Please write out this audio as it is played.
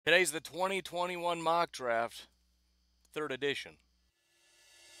Today's the 2021 mock draft, third edition.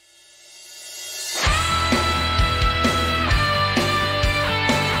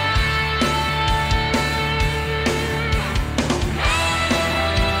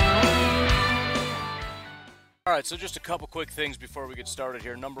 All right, so just a couple quick things before we get started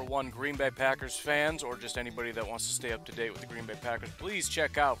here. Number one, Green Bay Packers fans, or just anybody that wants to stay up to date with the Green Bay Packers, please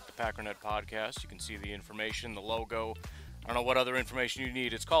check out the Packernet podcast. You can see the information, the logo. I don't know what other information you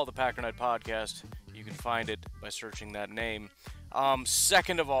need. It's called the Packernet podcast. You can find it by searching that name.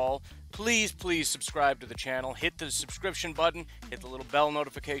 Second of all, please subscribe to the channel. Hit the subscription button. Hit the little bell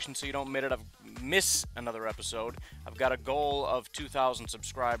notification so you don't miss another episode. I've got a goal of 2,000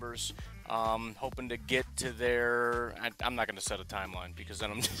 subscribers. Hoping to get to there. I'm not going to set a timeline because then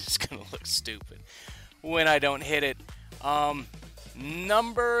I'm just going to look stupid when I don't hit it.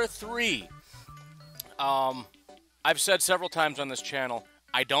 Number three. I've said several times on this channel,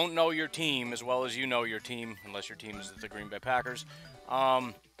 I don't know your team as well as you know your team, unless your team is the Green Bay Packers.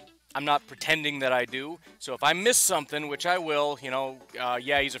 I'm not pretending that I do. So if I miss something, which I will,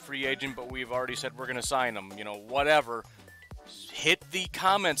 yeah, he's a free agent, but we've already said we're going to sign him, whatever. Hit the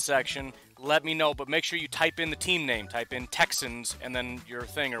comment section, let me know, but make sure you type in the team name, type in Texans, and then your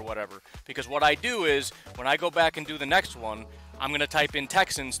thing or whatever. Because what I do is, when I go back and do the next one, I'm going to type in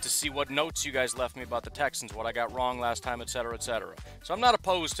Texans to see what notes you guys left me about the Texans, what I got wrong last time, etc., etc. So I'm not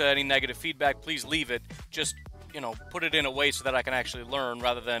opposed to any negative feedback. Please leave it. Just, put it in a way so that I can actually learn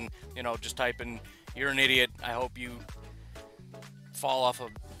rather than, just type in, you're an idiot, I hope you fall off a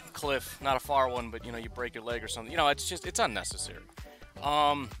cliff, not a far one, but, you break your leg or something. It's unnecessary.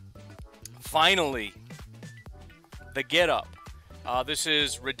 Finally, the Get Up. This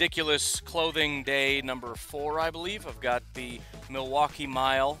is Ridiculous Clothing Day number 4, I believe. I've got the Milwaukee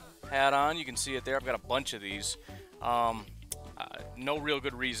Mile hat on. You can see it there. I've got a bunch of these. No real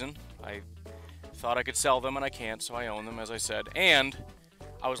good reason. I thought I could sell them, and I can't, so I own them, as I said. And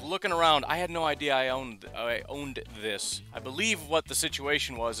I was looking around. I had no idea I owned this. I believe what the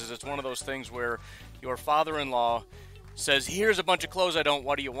situation was is it's one of those things where your father-in-law says, here's a bunch of clothes I don't,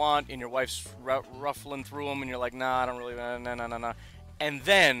 what do you want? And your wife's ruffling through them, and you're like, nah, I don't really, nah. And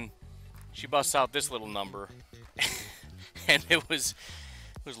then she busts out this little number, and it was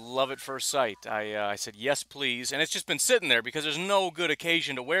love at first sight. I said, yes, please. And it's just been sitting there because there's no good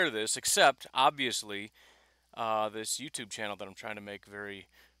occasion to wear this, except, obviously, this YouTube channel that I'm trying to make very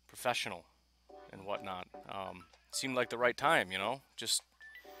professional and whatnot. Seemed like the right time, just,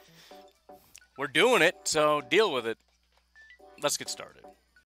 we're doing it, so deal with it. Let's get started.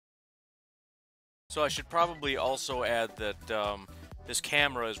 So I should probably also add that this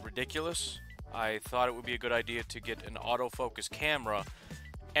camera is ridiculous. I thought it would be a good idea to get an autofocus camera,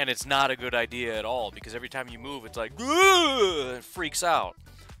 and it's not a good idea at all because every time you move, it's like, it freaks out.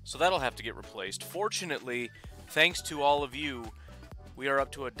 So that'll have to get replaced. Fortunately, thanks to all of you, we are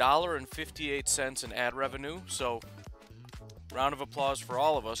up to $1.58 in ad revenue. So round of applause for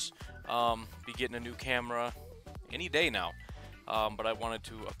all of us. Be getting a new camera any day now. But I wanted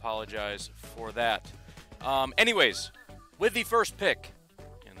to apologize for that. Anyways, with the first pick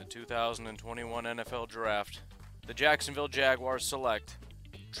in the 2021 NFL Draft, the Jacksonville Jaguars select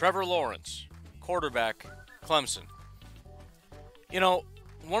Trevor Lawrence, quarterback, Clemson.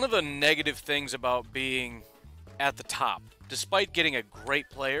 One of the negative things about being at the top, despite getting a great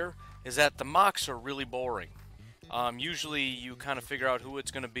player, is that the mocks are really boring. Usually you kind of figure out who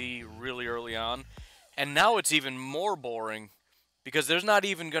it's going to be really early on, and now it's even more boring because there's not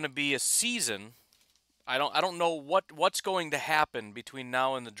even going to be a season. I don't know what's going to happen between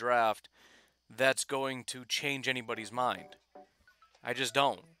now and the draft that's going to change anybody's mind. I just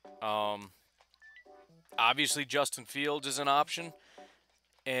don't. Obviously, Justin Fields is an option,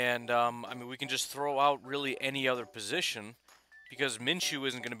 and we can just throw out really any other position because Minshew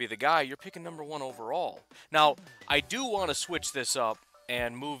isn't going to be the guy. You're picking number 1 overall. Now, I do want to switch this up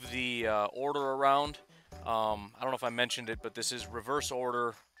and move the order around. I don't know if I mentioned it, but this is reverse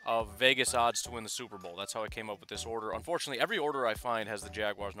order of Vegas odds to win the Super Bowl. That's how I came up with this order. Unfortunately, every order I find has the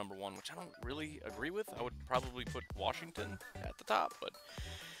Jaguars number 1, which I don't really agree with. I would probably put Washington at the top, but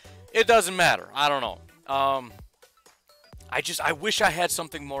it doesn't matter. I don't know. I wish I had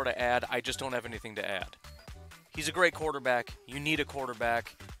something more to add. I just don't have anything to add. He's a great quarterback. You need a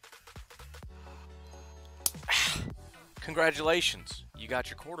quarterback. Congratulations. You got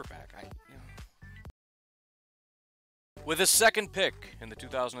your quarterback. With the second pick in the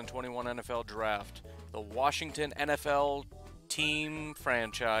 2021 NFL Draft, the Washington NFL team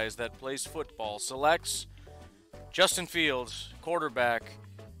franchise that plays football selects Justin Fields, quarterback,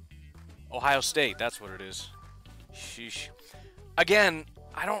 Ohio State. That's what it is. Sheesh. Again,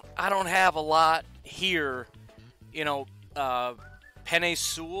 I don't have a lot here. You know, Penei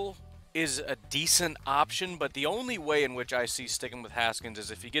Sewell is a decent option, but the only way in which I see sticking with Haskins is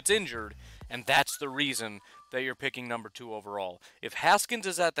if he gets injured, and that's the reason that you're picking number 2 overall. If Haskins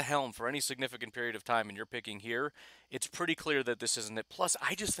is at the helm for any significant period of time and you're picking here, it's pretty clear that this isn't it. Plus,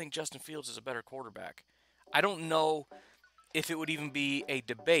 I just think Justin Fields is a better quarterback. I don't know if it would even be a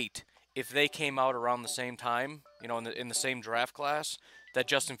debate if they came out around the same time, you know, in the same draft class, that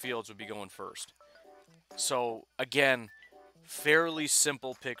Justin Fields would be going first. So, again, fairly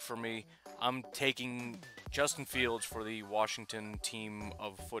simple pick for me. I'm taking Justin Fields for the Washington team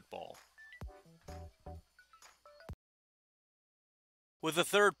of football. With the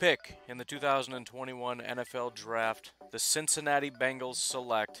third pick in the 2021 NFL Draft, the Cincinnati Bengals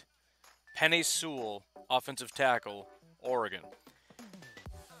select Penei Sewell, offensive tackle, Oregon.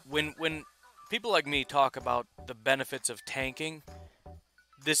 When people like me talk about the benefits of tanking,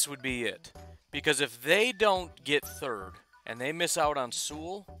 this would be it. Because if they don't get third and they miss out on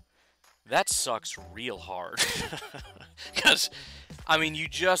Sewell, that sucks real hard. Because, I mean, you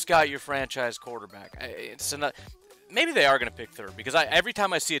just got your franchise quarterback. Maybe they are going to pick third, because every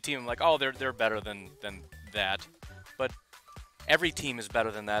time I see a team, I'm like, oh, they're better than that. But every team is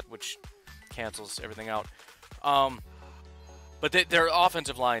better than that, which cancels everything out. But their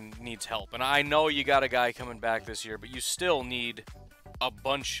offensive line needs help. And I know you got a guy coming back this year, but you still need a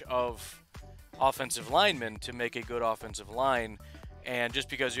bunch of offensive linemen to make a good offensive line. And just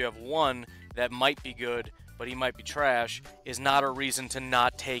because you have one that might be good, but he might be trash, is not a reason to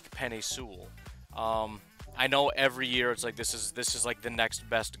not take Penei Sewell. I know every year it's like this is like the next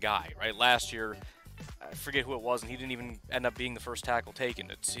best guy, right? Last year, I forget who it was, and he didn't even end up being the first tackle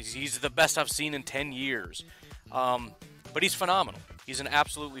taken. He's the best I've seen in 10 years. But he's phenomenal. He's an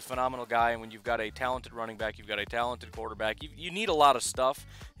absolutely phenomenal guy, and when you've got a talented running back, you've got a talented quarterback, you need a lot of stuff.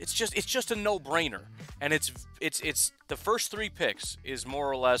 It's just a no-brainer. And it's the first 3 picks is more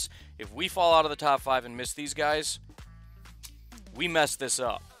or less, if we fall out of the top 5 and miss these guys, we mess this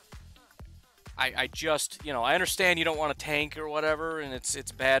up. I just, you know, I understand you don't want to tank or whatever, and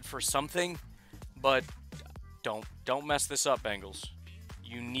it's bad for something, but don't mess this up, Bengals.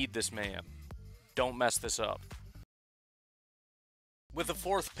 You need this man. Don't mess this up. With the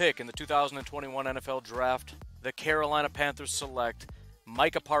 4th pick in the 2021 NFL Draft, the Carolina Panthers select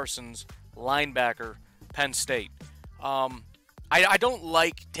Micah Parsons, linebacker, Penn State. I don't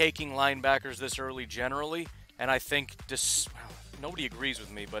like taking linebackers this early generally, and I think nobody agrees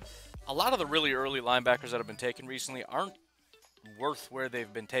with me, but a lot of the really early linebackers that have been taken recently aren't worth where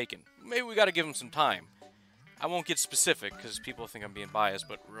they've been taken. Maybe we got to give them some time. I won't get specific because people think I'm being biased,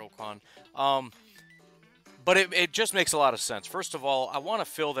 but Roquan. But it just makes a lot of sense. First of all, I want to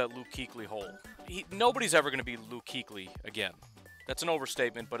fill that Luke Kuechly hole. Nobody's ever going to be Luke Kuechly again. That's an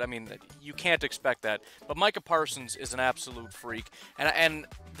overstatement, but I mean, you can't expect that. But Micah Parsons is an absolute freak. And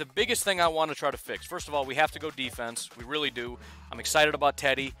the biggest thing I want to try to fix, first of all, we have to go defense. We really do. I'm excited about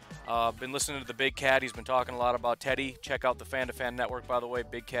Teddy. Been listening to the Big Cat. He's been talking a lot about Teddy. Check out the FTFN network, by the way.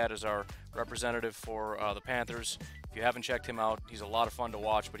 Big Cat is our representative for the Panthers. If you haven't checked him out, he's a lot of fun to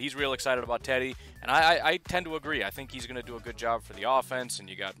watch. But he's real excited about Teddy, and I tend to agree. I think he's going to do a good job for the offense, and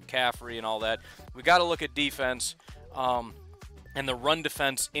you got McCaffrey and all that. We got to look at defense, and the run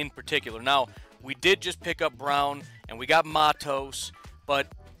defense in particular. Now, we did just pick up Brown, and we got Matos, but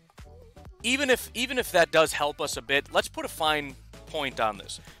even if that does help us a bit, let's put a fine point on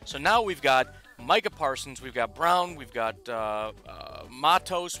this. So now we've got Micah Parsons, we've got Brown, we've got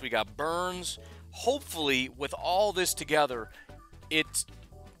Matos, we got Burns. Hopefully, with all this together,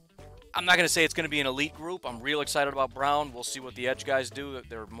 I'm not going to say it's going to be an elite group. I'm real excited about Brown. We'll see what the edge guys do.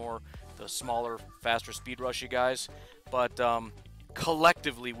 They're more the smaller, faster, speed rushy guys. But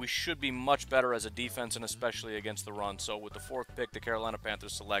collectively, we should be much better as a defense, and especially against the run. So with the 4th pick, the Carolina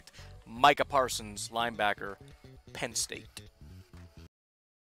Panthers select Micah Parsons, linebacker, Penn State.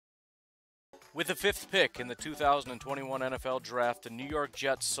 With the 5th pick in the 2021 NFL Draft, the New York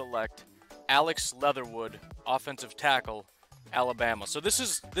Jets select Alex Leatherwood, offensive tackle, Alabama. So this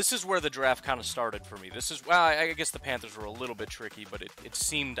is where the draft kind of started for me. I guess the Panthers were a little bit tricky, but it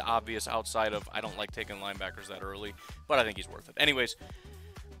seemed obvious outside of I don't like taking linebackers that early, but I think he's worth it. Anyways,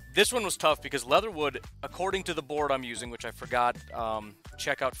 this one was tough because Leatherwood, according to the board I'm using, which I forgot,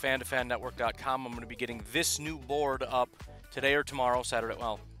 check out FTFNnetwork.com. I'm going to be getting this new board up today or tomorrow, Saturday.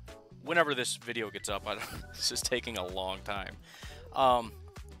 Well, whenever this video gets up. This is taking a long time.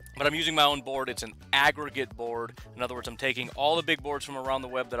 But I'm using my own board. It's an aggregate board. In other words, I'm taking all the big boards from around the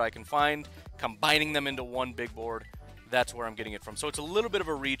web that I can find, combining them into one big board. That's where I'm getting it from. So it's a little bit of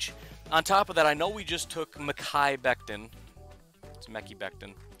a reach. On top of that, I know we just took Mekhi Becton, It's Mekhi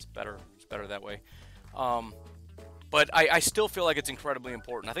Becton. It's better. It's better that way. But I still feel like it's incredibly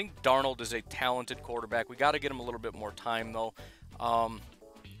important. I think Darnold is a talented quarterback. We got to get him a little bit more time, though.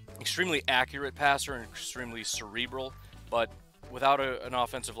 Extremely accurate passer and extremely cerebral, but without an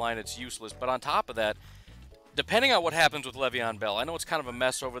offensive line, it's useless. But on top of that, depending on what happens with Le'Veon Bell, I know it's kind of a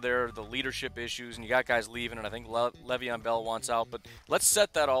mess over there, the leadership issues, and you got guys leaving, and I think Le'Veon Bell wants out. But let's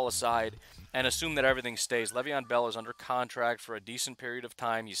set that all aside and assume that everything stays. Le'Veon Bell is under contract for a decent period of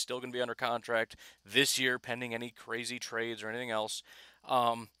time. He's still going to be under contract this year, pending any crazy trades or anything else.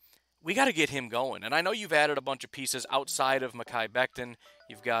 We got to get him going. And I know you've added a bunch of pieces outside of Mekhi Becton.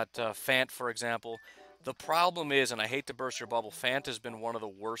 You've got Fant, for example. The problem is, and I hate to burst your bubble, Fant has been one of the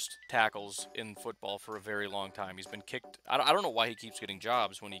worst tackles in football for a very long time. He's been kicked. I don't know why he keeps getting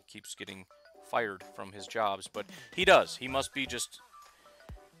jobs when he keeps getting fired from his jobs, but he does. He must be just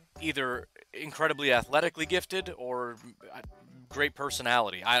either incredibly athletically gifted or great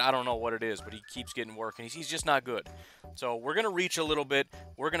personality. I don't know what it is, but he keeps getting work, and he's just not good. So we're going to reach a little bit.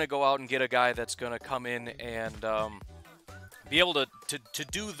 We're going to go out and get a guy that's going to come in and be able to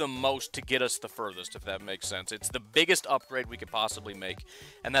do the most to get us the furthest, if that makes sense. It's the biggest upgrade we could possibly make,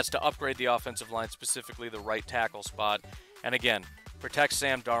 and that's to upgrade the offensive line, specifically the right tackle spot. And again, protect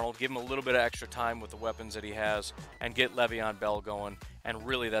Sam Darnold, give him a little bit of extra time with the weapons that he has, and get Le'Veon Bell going, and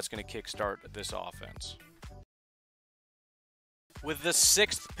really that's going to kickstart this offense. With the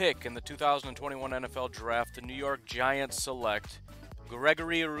 6th pick in the 2021 NFL Draft, the New York Giants select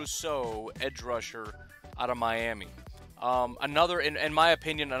Gregory Rousseau, edge rusher out of Miami. Another, in my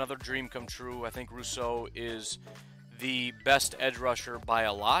opinion, another dream come true. I think Rousseau is the best edge rusher by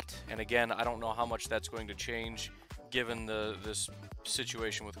a lot, and again, I don't know how much that's going to change given this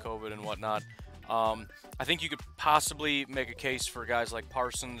situation with COVID and whatnot. I think you could possibly make a case for guys like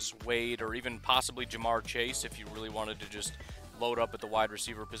Parsons, Wade, or even possibly Jamar Chase if you really wanted to just load up at the wide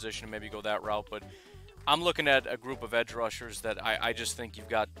receiver position and maybe go that route. But I'm looking at a group of edge rushers that I just think you've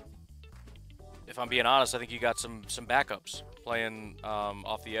got, if I'm being honest, I think you got some backups playing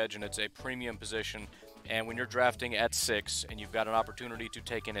off the edge, and it's a premium position. And when you're drafting at 6 and you've got an opportunity to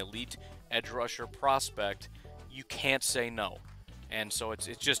take an elite edge rusher prospect, you can't say no. And so it's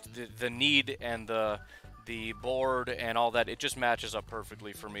just the need and the board and all that, it just matches up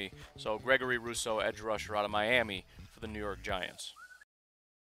perfectly for me. So Gregory Rousseau, edge rusher out of Miami for the New York Giants.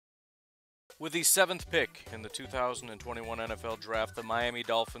 With the 7th pick in the 2021 NFL Draft, the Miami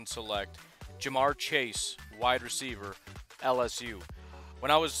Dolphins select Jamar Chase, wide receiver, LSU.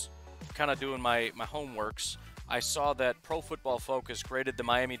 When I was kind of doing my homeworks, I saw that Pro Football Focus graded the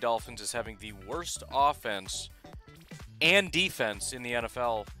Miami Dolphins as having the worst offense and defense in the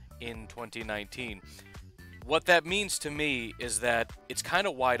NFL in 2019. What that means to me is that it's kind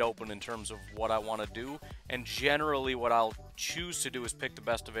of wide open in terms of what I want to do, and generally what I'll choose to do is pick the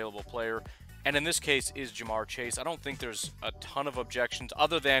best available player, and in this case is Jamar Chase. I don't think there's a ton of objections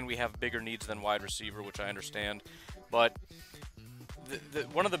other than we have bigger needs than wide receiver, which I understand, but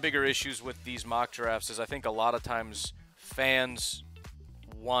one of the bigger issues with these mock drafts is I think a lot of times fans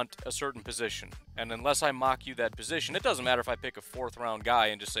want a certain position, and unless I mock you that position, it doesn't matter if I pick a 4th round guy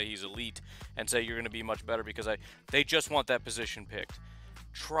and just say he's elite and say you're going to be much better because they just want that position picked.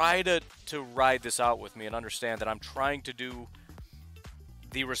 Try to ride this out with me and understand that I'm trying to do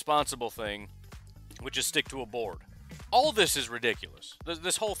the responsible thing, which is stick to a board. All this is ridiculous.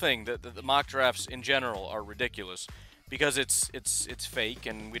 This whole thing, the mock drafts in general are ridiculous because it's fake,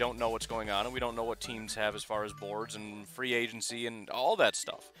 and we don't know what's going on, and we don't know what teams have as far as boards and free agency and all that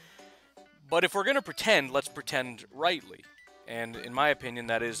stuff. But if we're going to pretend, let's pretend rightly. And in my opinion,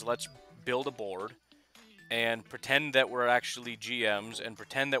 that is, let's build a board and pretend that we're actually GMs and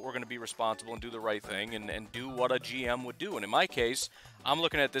pretend that we're going to be responsible and do the right thing and do what a GM would do. And in my case, I'm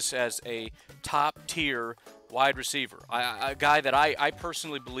looking at this as a top-tier wide receiver. A guy that I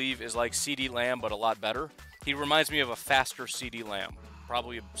personally believe is like CeeDee Lamb, but a lot better. He reminds me of a faster CeeDee Lamb,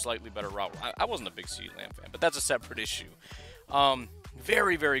 probably a slightly better route. I wasn't a big CeeDee Lamb fan, but that's a separate issue.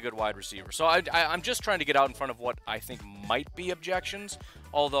 Very, very good wide receiver. So I'm just trying to get out in front of what I think might be objections,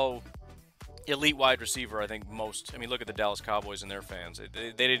 although elite wide receiver, I think most, I mean, look at the Dallas Cowboys and their fans.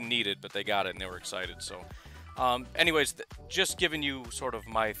 They didn't need it, but they got it, and they were excited. So anyways, just giving you sort of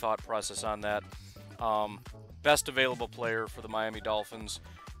my thought process on that. Best available player for the Miami Dolphins.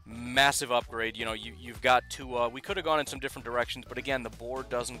 Massive upgrade. You know, you've got to, we could have gone in some different directions, but again, the board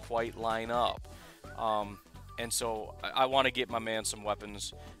doesn't quite line up. And so I want to get my man some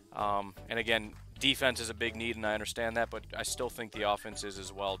weapons. And again, defense is a big need, and I understand that, but I still think the offense is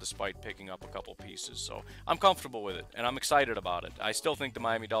as well, despite picking up a couple pieces. So I'm comfortable with it, and I'm excited about it. I still think the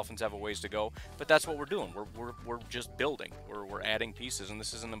Miami Dolphins have a ways to go, but that's what we're doing. We're just building. We're adding pieces, and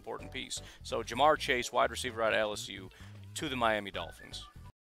this is an important piece. So Jamar Chase, wide receiver at LSU, to the Miami Dolphins.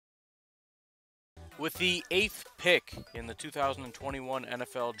 With the 8th pick in the 2021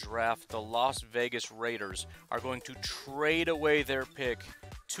 NFL Draft, the Las Vegas Raiders are going to trade away their pick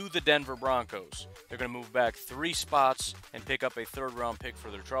to the Denver Broncos. They're going to move back 3 spots and pick up a 3rd-round pick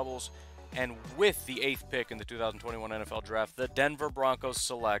for their troubles. And with the 8th pick in the 2021 NFL Draft, the Denver Broncos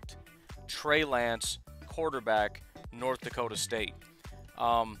select Trey Lance, quarterback, North Dakota State.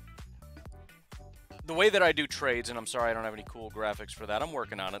 The way that I do trades, and I'm sorry I don't have any cool graphics for that, I'm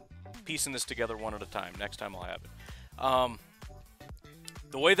working on it, piecing this together one at a time. Next time I'll have it.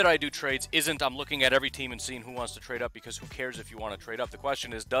 The way that I do trades isn't I'm looking at every team and seeing who wants to trade up, because who cares if you want to trade up. The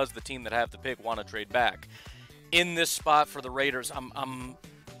question is, does the team that have the pick want to trade back? In this spot for the Raiders, I'm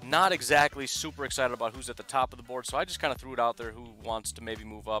not exactly super excited about who's at the top of the board, so I just kind of threw it out there who wants to maybe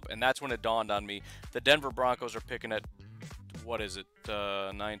move up, and that's when it dawned on me. The Denver Broncos are picking at,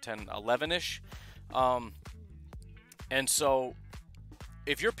 9, 10, 11-ish? And so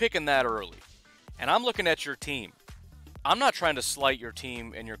if you're picking that early, and I'm looking at your team, I'm not trying to slight your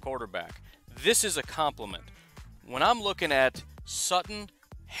team and your quarterback. This is a compliment. When I'm looking at Sutton,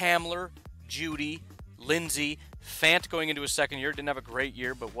 Hamler, Judy, Lindsey, Fant going into his 2nd year, didn't have a great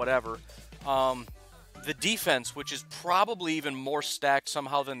year, but whatever. The defense, which is probably even more stacked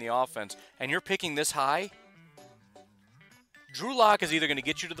somehow than the offense, and you're picking this high, Drew Lock is either going to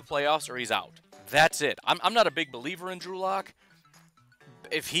get you to the playoffs or he's out. That's it. I'm not a big believer in Drew Lock.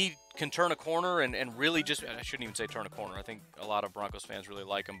 If he can turn a corner and really just, I shouldn't even say turn a corner. I think a lot of Broncos fans really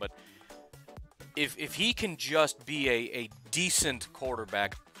like him. But if he can just be a decent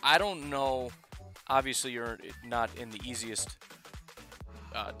quarterback, I don't know. Obviously, you're not in the easiest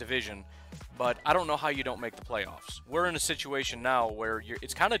division, but I don't know how you don't make the playoffs. We're in a situation now where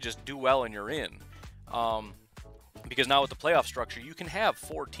it's kind of just do well and you're in. Because now with the playoff structure, you can have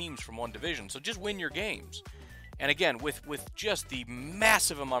 4 teams from one division. So just win your games. And again, with just the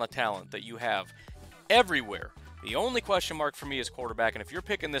massive amount of talent that you have everywhere, the only question mark for me is quarterback. And if you're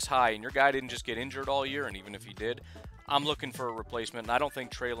picking this high and your guy didn't just get injured all year, and even if he did, I'm looking for a replacement. And I don't think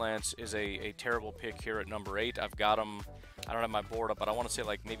Trey Lance is a terrible pick here at number 8. I've got him, I don't have my board up, but I want to say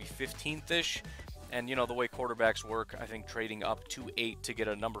like maybe 15th-ish. And, you know, the way quarterbacks work, I think trading up to 8 to get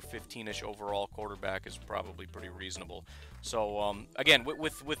a number 15-ish overall quarterback is probably pretty reasonable. So, again,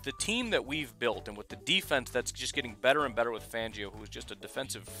 with the team that we've built and with the defense that's just getting better and better with Fangio, who's just a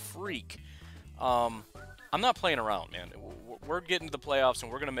defensive freak, I'm not playing around, man. We're getting to the playoffs, and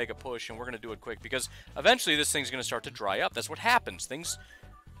we're going to make a push, and we're going to do it quick, because eventually this thing's going to start to dry up. That's what happens.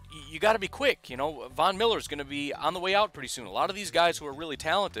 You got to be quick. You know, Von Miller's going to be on the way out pretty soon. A lot of these guys who are really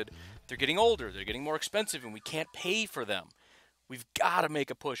talented, they're getting older, they're getting more expensive, and we can't pay for them. We've got to make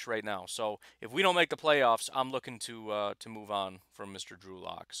a push right now. So if we don't make the playoffs, I'm looking to move on from Mr. Drew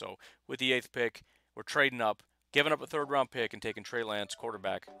Lock. So with the 8th pick, we're trading up, giving up a 3rd-round pick, and taking Trey Lance,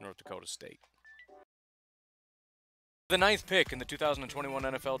 quarterback, North Dakota State. The 9th pick in the 2021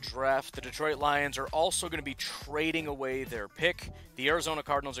 NFL Draft, the Detroit Lions are also going to be trading away their pick. The Arizona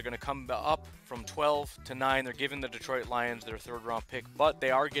Cardinals are going to come up from 12 to 9. They're giving the Detroit Lions their 3rd-round pick, but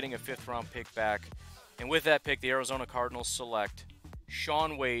they are getting a 5th-round pick back. And with that pick, the Arizona Cardinals select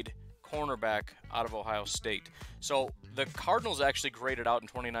Shaun Wade, cornerback out of Ohio State. So the Cardinals actually graded out in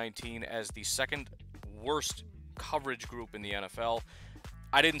 2019 as the 2nd worst coverage group in the NFL.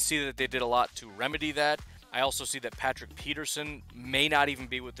 I didn't see that they did a lot to remedy that. I also see that Patrick Peterson may not even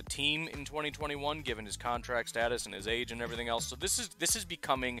be with the team in 2021, given his contract status and his age and everything else. So this is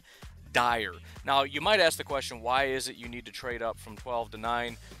becoming dire. Now, you might ask the question, why is it you need to trade up from 12 to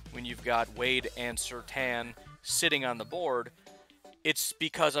 9 when you've got Wade and Surtain sitting on the board? It's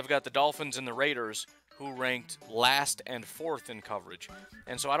because I've got the Dolphins and the Raiders who ranked last and 4th in coverage.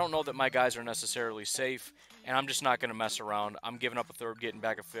 And so I don't know that my guys are necessarily safe, and I'm just not going to mess around. I'm giving up a 3rd, getting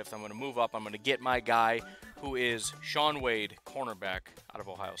back a 5th. I'm going to move up. I'm going to get my guy, who is Shaun Wade, cornerback out of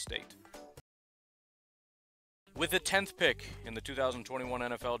Ohio State. With the 10th pick in the 2021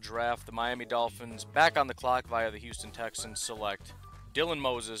 NFL Draft, the Miami Dolphins, back on the clock via the Houston Texans, select Dylan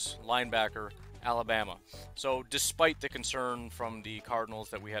Moses, linebacker, Alabama. So despite the concern from the Cardinals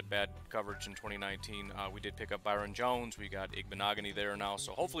that we had bad coverage in 2019, we did pick up Byron Jones. We got Igbenogany there now,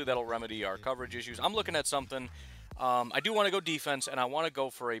 so hopefully that'll remedy our coverage issues. I'm looking at something. I do want to go defense, and I want to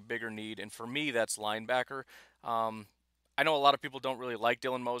go for a bigger need, and for me, that's linebacker. I know a lot of people don't really like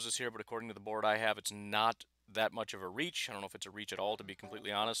Dylan Moses here, but according to the board I have, it's not that much of a reach. I don't know if it's a reach at all, to be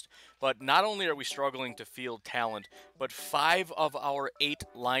completely honest. But not only are we struggling to field talent, but 5 of our 8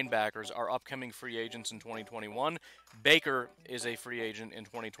 linebackers are upcoming free agents in 2021. Baker is a free agent in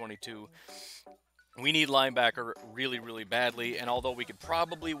 2022. We need linebacker really, really badly, and although we could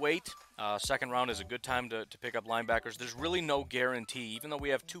probably wait, second round is a good time to pick up linebackers. There's really no guarantee, even though we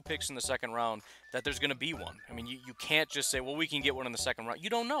have 2 picks in the second round, that there's going to be one. I mean, you can't just say, well, we can get one in the second round. You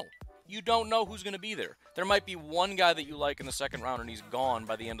don't know. You don't know who's going to be there. There might be one guy that you like in the second round, and he's gone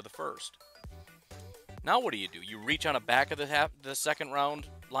by the end of the first. Now what do? You reach on a back of the second round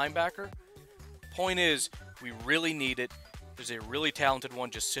linebacker? Point is, we really need it. There's a really talented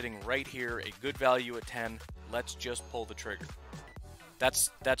one just sitting right here, a good value at 10. Let's just pull the trigger. That's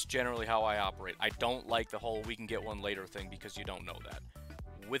generally how I operate. I don't like the whole we can get one later thing because you don't know that.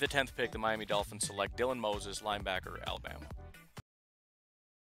 With the 10th pick, the Miami Dolphins select Dylan Moses, linebacker, Alabama.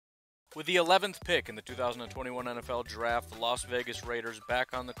 With the 11th pick in the 2021 NFL Draft, the Las Vegas Raiders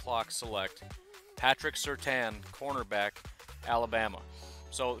back on the clock select Patrick Surtain, cornerback, Alabama.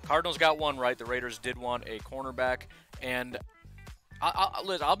 So the Cardinals got one right. The Raiders did want a cornerback. And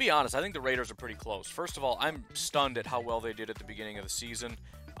I'll be honest, I think the Raiders are pretty close. First of all, I'm stunned at how well they did at the beginning of the season,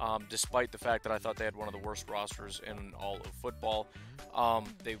 despite the fact that I thought they had one of the worst rosters in all of football.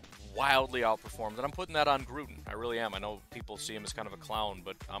 They wildly outperformed, and I'm putting that on Gruden. I really am. I know people see him as kind of a clown,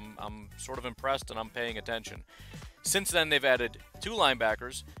 but I'm sort of impressed, and I'm paying attention. Since then, they've added 2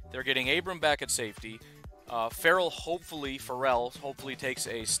 linebackers. They're getting Abram back at safety. Farrell hopefully takes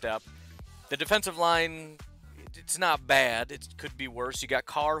a step. The defensive line, it's not bad. It could be worse. You got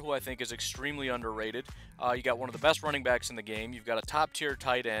Carr, who I think is extremely underrated. You got one of the best running backs in the game. You've got a top-tier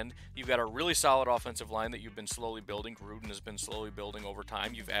tight end. You've got a really solid offensive line that you've been slowly building. Gruden has been slowly building over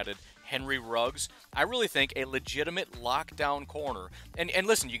time. You've added Henry Ruggs. I really think a legitimate lockdown corner. And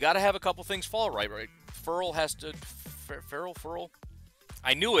listen, you got to have a couple things fall right? Farrell.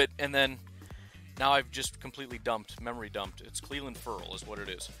 I knew it, and then now I've just completely memory dumped. It's Cleveland Farrell is what it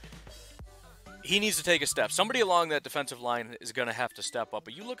is. He needs to take a step. Somebody along that defensive line is going to have to step up.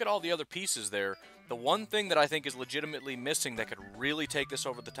 But you look at all the other pieces there, the one thing that I think is legitimately missing that could really take this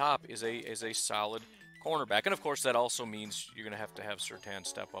over the top is a solid cornerback. And, of course, that also means you're going to have Surtain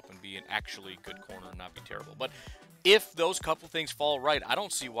step up and be an actually good corner and not be terrible. But if those couple things fall right, I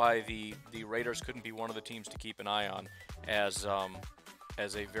don't see why the Raiders couldn't be one of the teams to keep an eye on as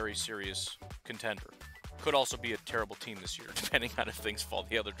a very serious contender. Could also be a terrible team this year, depending on if things fall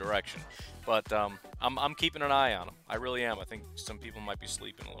the other direction. But I'm keeping an eye on them. I really am. I think some people might be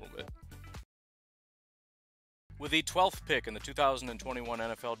sleeping a little bit. With the 12th pick in the 2021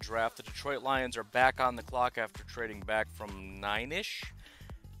 NFL Draft, the Detroit Lions are back on the clock after trading back from 9-ish.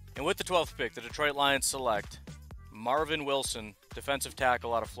 And with the 12th pick, the Detroit Lions select Marvin Wilson, defensive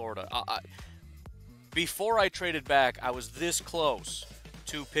tackle out of Florida. Before I traded back, I was this close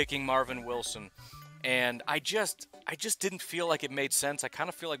to picking Marvin Wilson. And I just didn't feel like it made sense. I kind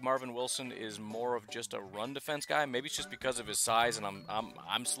of feel like Marvin Wilson is more of just a run defense guy. Maybe it's just because of his size, and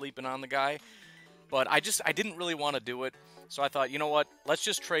I'm sleeping on the guy. But I didn't really want to do it. So I thought, you know what? Let's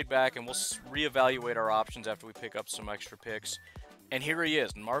just trade back, and we'll reevaluate our options after we pick up some extra picks. And here he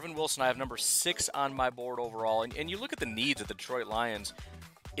is, Marvin Wilson. I have number 6 on my board overall. And you look at the needs of the Detroit Lions.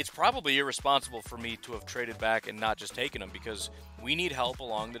 It's probably irresponsible for me to have traded back and not just taken him because we need help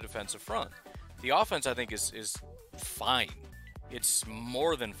along the defensive front. The offense, I think, is fine. It's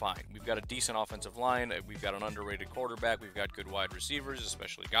more than fine. We've got a decent offensive line. We've got an underrated quarterback. We've got good wide receivers,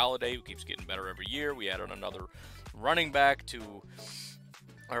 especially Galladay, who keeps getting better every year. We added another running back to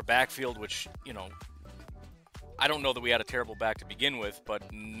our backfield, which, I don't know that we had a terrible back to begin with, but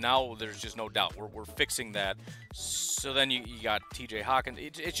now there's just no doubt. We're fixing that. So then you got TJ Hawkins.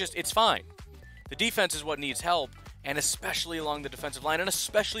 It's fine. The defense is what needs help. And especially along the defensive line, and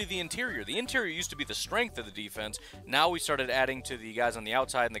especially the interior. The interior used to be the strength of the defense. Now we started adding to the guys on the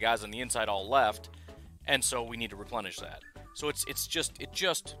outside, and the guys on the inside all left, and so we need to replenish that. So it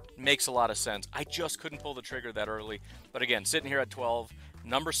just makes a lot of sense. I just couldn't pull the trigger that early. But again, sitting here at 12,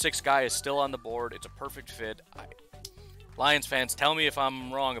 number 6 guy is still on the board. It's a perfect fit. Lions fans, tell me if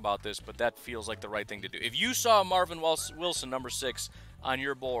I'm wrong about this, but that feels like the right thing to do. If you saw Marvin Wilson, number 6, on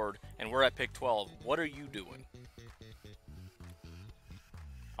your board, and we're at pick 12, what are you doing?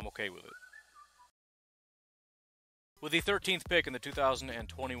 I'm okay with it. With the 13th pick in the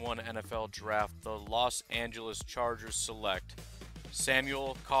 2021 NFL Draft, the Los Angeles Chargers select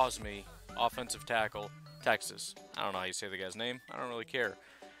Samuel Cosmi, offensive tackle, Texas. I don't know how you say the guy's name. I don't really care.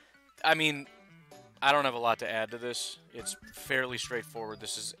 I mean, I don't have a lot to add to this. It's fairly straightforward.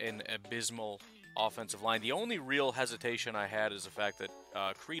 This is an abysmal offensive line. The only real hesitation I had is the fact that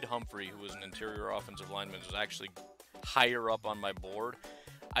Creed Humphrey, who was an interior offensive lineman, was actually higher up on my board.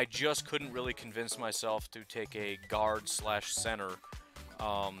 I just couldn't really convince myself to take a guard/center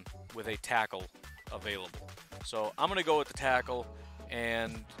with a tackle available. So I'm going to go with the tackle,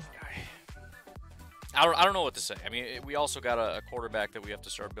 and I don't know what to say. I mean, we also got a quarterback that we have to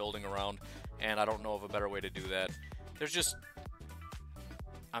start building around, and I don't know of a better way to do that.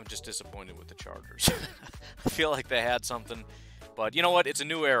 I'm just disappointed with the Chargers. I feel like they had something, but you know what? It's a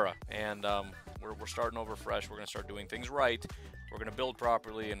new era, and we're starting over fresh. We're going to start doing things right. We're going to build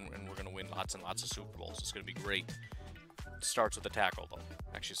properly, and we're going to win lots and lots of Super Bowls. It's going to be great. It starts with a tackle, though.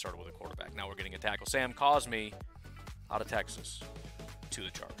 Actually, it started with a quarterback. Now we're getting a tackle. Sam Cosme out of Texas to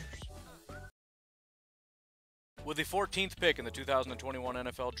the Chargers. With the 14th pick in the 2021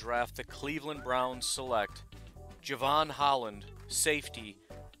 NFL Draft, the Cleveland Browns select Javon Holland, safety,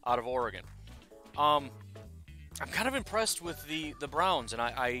 out of Oregon. I'm kind of impressed with the Browns, and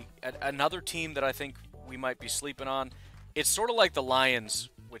I another team that I think we might be sleeping on. It's sort of like the Lions,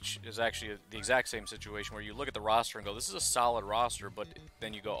 which is actually the exact same situation where you look at the roster and go, this is a solid roster, but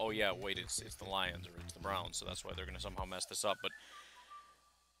then you go, oh yeah, wait, it's the Lions or it's the Browns, so that's why they're going to somehow mess this up. But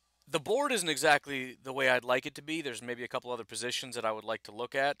the board isn't exactly the way I'd like it to be. There's maybe a couple other positions that I would like to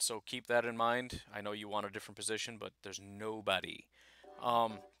look at, so keep that in mind. I know you want a different position, but there's nobody.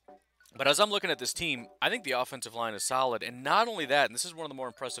 But as I'm looking at this team, I think the offensive line is solid. And not only that, and this is one of the more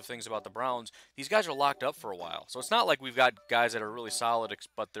impressive things about the Browns, these guys are locked up for a while. So it's not like we've got guys that are really solid,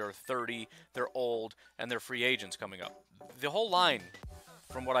 but they're 30, they're old, and they're free agents coming up. The whole line,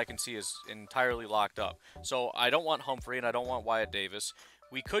 from what I can see, is entirely locked up. So I don't want Humphrey, and I don't want Wyatt Davis.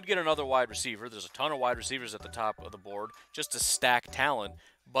 We could get another wide receiver. There's a ton of wide receivers at the top of the board just to stack talent.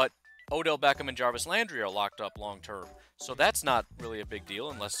 But Odell Beckham and Jarvis Landry are locked up long term. So that's not really a big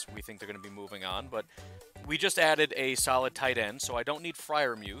deal unless we think they're going to be moving on. But we just added a solid tight end, so I don't need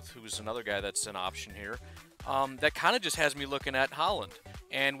Freiermuth, who's another guy that's an option here. That kind of just has me looking at Holland.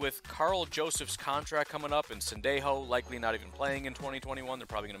 And with Carl Joseph's contract coming up and Sendejo likely not even playing in 2021, they're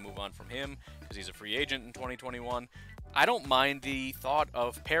probably going to move on from him because he's a free agent in 2021. I don't mind the thought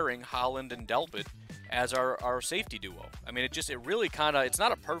of pairing Holland and Delpit as our safety duo. I mean, it really kind of, it's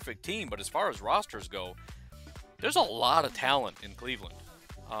not a perfect team, but as far as rosters go, there's a lot of talent in Cleveland.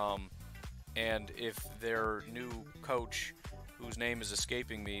 And if their new coach, whose name is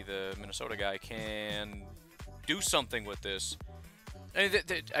escaping me, the Minnesota guy, can do something with this,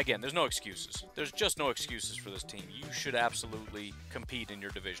 again, there's no excuses. There's just no excuses for this team. You should absolutely compete in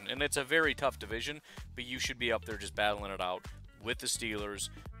your division. And it's a very tough division, but you should be up there just battling it out with the Steelers,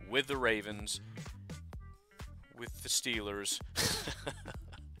 with the Ravens, with the Steelers.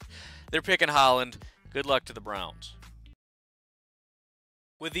 They're picking Holland. Good luck to the Browns.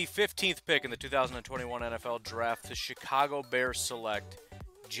 With the 15th pick in the 2021 NFL Draft, the Chicago Bears select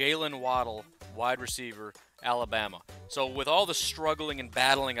Jalen Waddle, wide receiver, Alabama. So with all the struggling and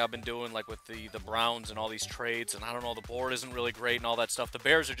battling I've been doing, like with the Browns and all these trades, and I don't know, the board isn't really great and all that stuff, the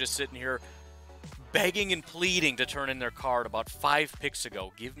Bears are just sitting here begging and pleading to turn in their card about 5 picks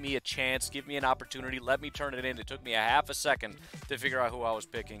ago. Give me a chance, give me an opportunity, let me turn it in. It took me a half a second to figure out who I was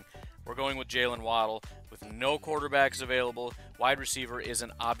picking. We're going with Jalen Waddle with no quarterbacks available. Wide receiver is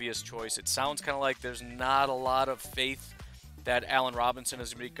an obvious choice. It sounds kind of like there's not a lot of faith that Allen Robinson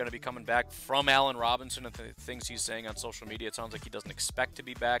is going to be coming back. From Allen Robinson and the things he's saying on social media, it sounds like he doesn't expect to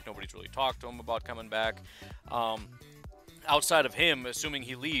be back. Nobody's really talked to him about coming back. Outside of him, assuming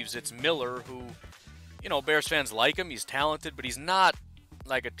he leaves, it's Miller, who, you know, Bears fans like him. He's talented, but he's not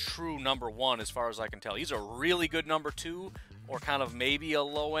like a true number one as far as I can tell. He's a really good number two, or kind of maybe a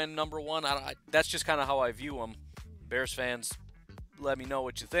low-end number one. That's just kind of how I view him. Bears fans, let me know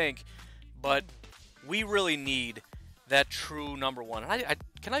what you think. But we really need that true number one. And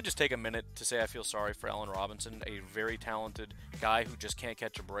can I just take a minute to say I feel sorry for Allen Robinson, a very talented guy who just can't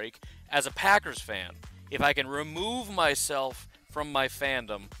catch a break. As a Packers fan, if I can remove myself from my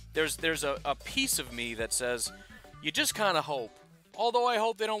fandom, there's a piece of me that says you just kind of hope, although I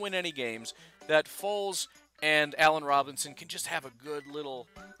hope they don't win any games, that Foles and Allen Robinson can just have a good little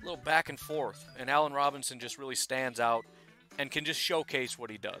back and forth, and Allen Robinson just really stands out and can just showcase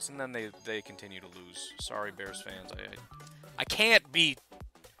what he does, and then they continue to lose. Sorry, Bears fans. I can't be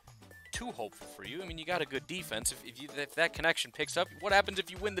too hopeful for you. I mean, you got a good defense. If that connection picks up, what happens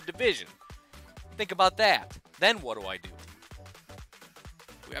if you win the division? Think about that. Then what do I do?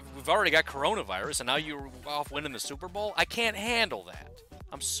 We've already got coronavirus, and now you're off winning the Super Bowl? I can't handle that.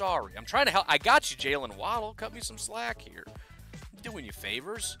 I'm sorry. I'm trying to help. I got you, Jalen Waddle. Cut me some slack here. I'm doing you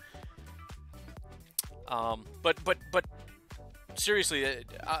favors. But seriously,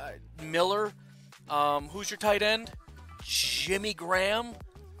 Miller, who's your tight end? Jimmy Graham.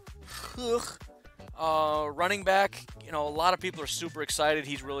 Running back, a lot of people are super excited.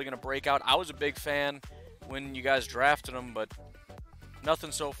 He's really going to break out. I was a big fan when you guys drafted him, but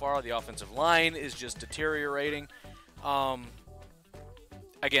nothing so far. The offensive line is just deteriorating.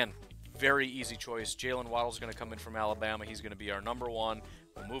 Again, very easy choice. Jalen Waddle's going to come in from Alabama. He's going to be our number one.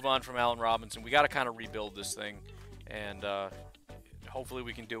 We'll move on from Allen Robinson. We got to kind of rebuild this thing, and hopefully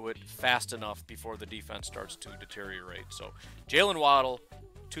we can do it fast enough before the defense starts to deteriorate. So Jalen Waddle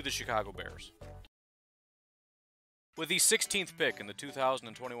to the Chicago Bears. With the 16th pick in the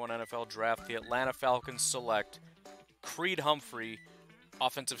 2021 NFL Draft, the Atlanta Falcons select Creed Humphrey,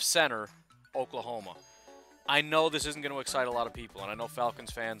 offensive center, Oklahoma. I know this isn't going to excite a lot of people, and I know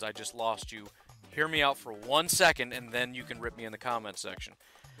Falcons fans, I just lost you. Hear me out for 1 second, and then you can rip me in the comments section.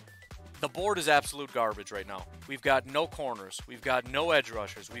 The board is absolute garbage right now. We've got no corners. We've got no edge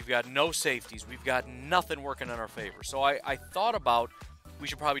rushers. We've got no safeties. We've got nothing working in our favor. So I thought about we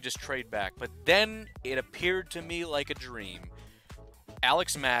should probably just trade back. But then it appeared to me like a dream.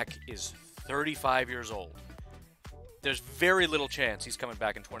 Alex Mack is 35 years old. There's very little chance he's coming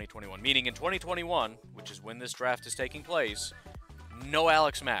back in 2021. Meaning in 2021, which is when this draft is taking place, no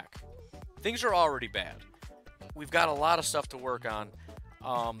Alex Mack. Things are already bad. We've got a lot of stuff to work on.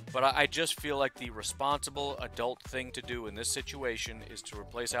 But I just feel like the responsible adult thing to do in this situation is to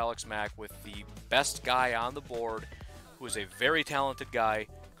replace Alex Mack with the best guy on the board, who is a very talented guy,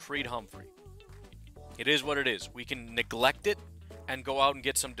 Creed Humphrey. It is what it is. We can neglect it and go out and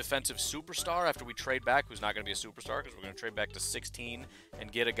get some defensive superstar after we trade back, who's not going to be a superstar because we're going to trade back to 16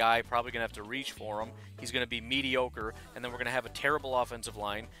 and get a guy probably going to have to reach for him. He's going to be mediocre, and then we're going to have a terrible offensive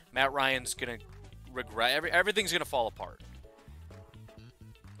line. Matt Ryan's going to regret. Everything's going to fall apart.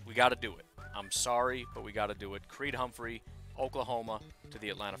 We got to do it. I'm sorry, but we got to do it. Creed Humphrey, Oklahoma, to the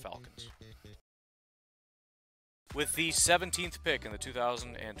Atlanta Falcons. With the 17th pick in the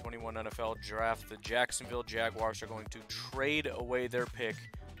 2021 NFL Draft, the Jacksonville Jaguars are going to trade away their pick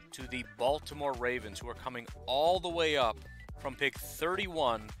to the Baltimore Ravens, who are coming all the way up from pick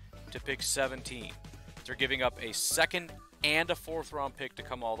 31 to pick 17. They're giving up a second and a fourth-round pick to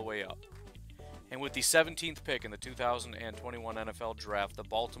come all the way up. And with the 17th pick in the 2021 NFL Draft, the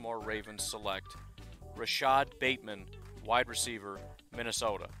Baltimore Ravens select Rashad Bateman, wide receiver,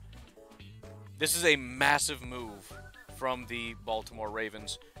 Minnesota. This is a massive move from the Baltimore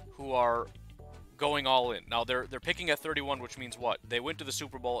Ravens, who are going all in. Now, they're picking at 31, which means what? They went to the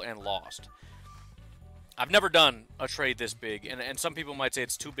Super Bowl and lost. I've never done a trade this big, and some people might say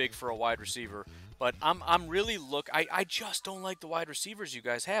it's too big for a wide receiver, but I'm really I just don't like the wide receivers you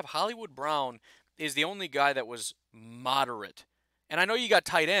guys have. Hollywood Brown is the only guy that was moderate. And I know you got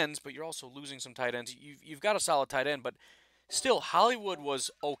tight ends, but you're also losing some tight ends. You've got a solid tight end, but still, Hollywood was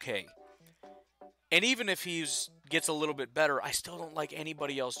okay. And even if he gets a little bit better, I still don't like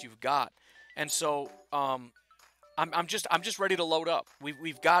anybody else you've got. And so I'm just ready to load up.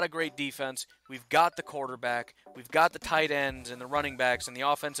 We've got a great defense. We've got the quarterback. We've got the tight ends and the running backs and the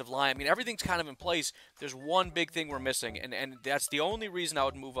offensive line. I mean, everything's kind of in place. There's one big thing we're missing, and that's the only reason I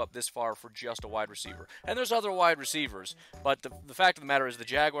would move up this far for just a wide receiver. And there's other wide receivers, but the fact of the matter is the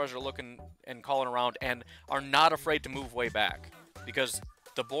Jaguars are looking and calling around and are not afraid to move way back because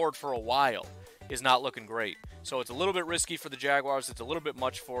the board for a while is not looking great. So it's a little bit risky for the Jaguars. It's a little bit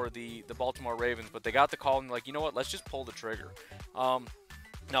much for the Baltimore Ravens, but they got the call and like, you know what, let's just pull the trigger.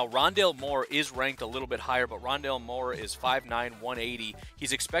 Now, Rondale Moore is ranked a little bit higher, but Rondale Moore is 5'9", 180.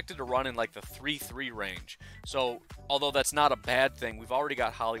 He's expected to run in like the 3.3 range. So, although that's not a bad thing, we've already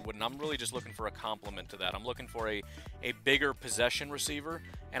got Hollywood, and I'm really just looking for a complement to that. I'm looking for a bigger possession receiver,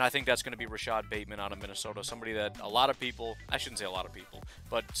 and I think that's going to be Rashad Bateman out of Minnesota, somebody that a lot of people, I shouldn't say a lot of people,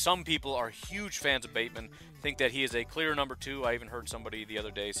 but some people are huge fans of Bateman, think that he is a clear number 2. I even heard somebody the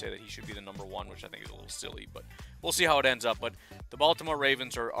other day say that he should be the number 1, which I think is a little silly, but we'll see how it ends up. But the Baltimore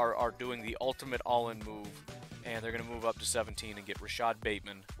Ravens are doing the ultimate all-in move, and they're going to move up to 17 and get Rashad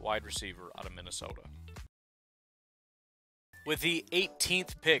Bateman, wide receiver out of Minnesota. With the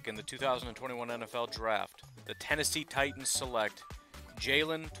 18th pick in the 2021 NFL Draft, the Tennessee Titans select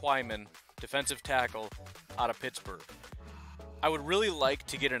Jalen Twyman, defensive tackle out of Pittsburgh. I would really like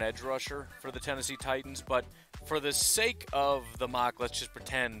to get an edge rusher for the Tennessee Titans, but for the sake of the mock, let's just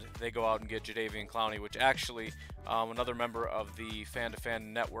pretend they go out and get Jadeveon Clowney, which actually another member of the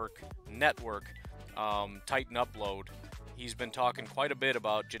Fan-to-Fan Network, Titan Upload, he's been talking quite a bit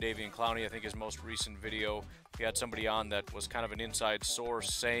about Jadeveon Clowney. I think his most recent video, he had somebody on that was kind of an inside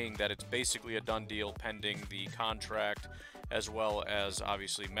source saying that it's basically a done deal pending the contract as well as,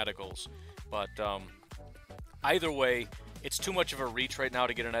 obviously, medicals. But either way, it's too much of a reach right now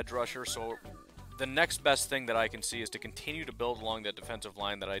to get an edge rusher, so the next best thing that I can see is to continue to build along that defensive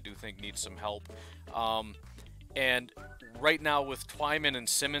line that I do think needs some help. And right now with Twyman and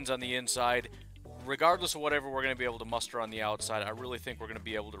Simmons on the inside, regardless of whatever we're going to be able to muster on the outside, I really think we're going to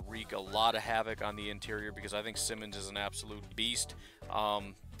be able to wreak a lot of havoc on the interior because I think Simmons is an absolute beast.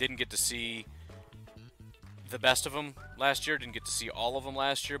 Didn't get to see the best of him last year, didn't get to see all of them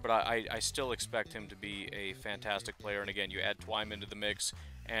last year, but I still expect him to be a fantastic player. And again, you add Twyman to the mix,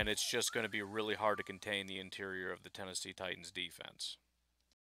 and it's just going to be really hard to contain the interior of the Tennessee Titans defense.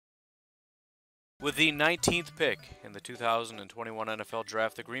 With the 19th pick in the 2021 NFL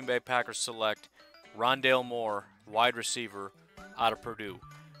Draft, the Green Bay Packers select Rondale Moore, wide receiver, out of Purdue.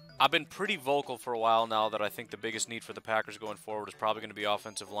 I've been pretty vocal for a while now that I think the biggest need for the Packers going forward is probably going to be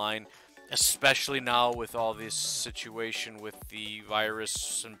offensive line, especially now with all this situation with the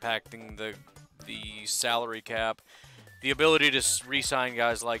virus impacting the salary cap. The ability to re-sign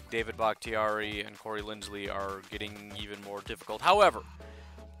guys like David Bakhtiari and Corey Linsley are getting even more difficult. However,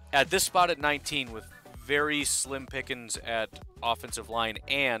 at this spot at 19, with very slim pickings at offensive line,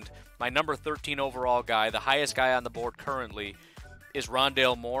 and my number 13 overall guy, the highest guy on the board currently, is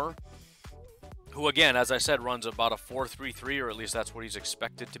Rondale Moore, who, again, as I said, runs about a 4.33, or at least that's what he's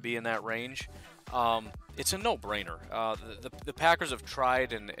expected to be in that range. It's a no-brainer. The Packers have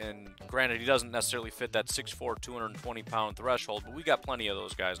tried, and granted, he doesn't necessarily fit that 6'4", 220-pound threshold, but we got plenty of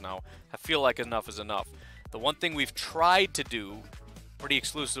those guys now. I feel like enough is enough. The one thing we've tried to do pretty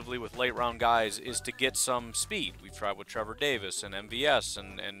exclusively with late-round guys is to get some speed. We've tried with Trevor Davis and MVS,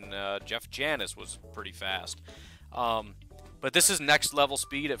 and Jeff Janis was pretty fast. But this is next-level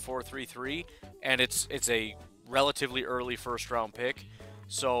speed at 4.33, and it's a relatively early first-round pick.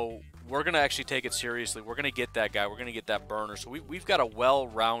 So we're going to actually take it seriously. We're going to get that guy. We're going to get that burner. So we've got a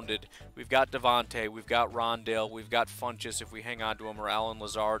well-rounded, we've got Devontae, we've got Rondale, we've got Funchess if we hang on to him, or Alan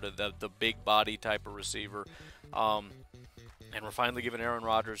Lazard, the big body type of receiver. And we're finally giving Aaron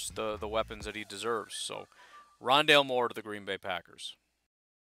Rodgers the weapons that he deserves. So Rondale Moore to the Green Bay Packers.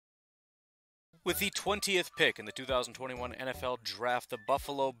 With the 20th pick in the 2021 NFL Draft, the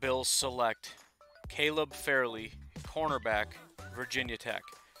Buffalo Bills select Caleb Fairley, cornerback, Virginia Tech.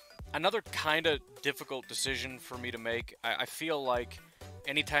 Another kind of difficult decision for me to make. I feel like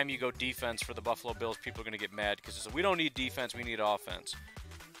anytime you go defense for the Buffalo Bills, people are going to get mad because we don't need defense, we need offense.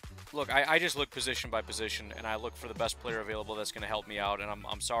 Look, I just look position by position, and I look for the best player available that's going to help me out. And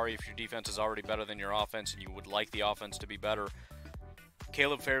I'm sorry if your defense is already better than your offense and you would like the offense to be better.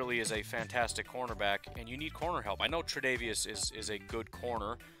 Caleb Fairley is a fantastic cornerback, and you need corner help. I know Tre'Davious is a good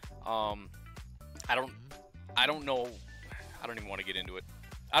corner. I don't know. I don't even want to get into it.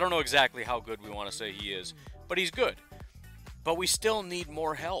 I don't know exactly how good we want to say he is, but he's good. But we still need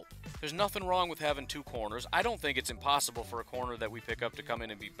more help. There's nothing wrong with having two corners. I don't think it's impossible for a corner that we pick up to come in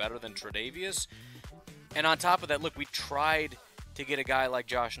and be better than Tre'Davious. And on top of that, look, we tried to get a guy like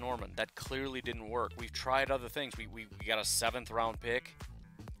Josh Norman. That clearly didn't work. We've tried other things. We got a 7th-round pick.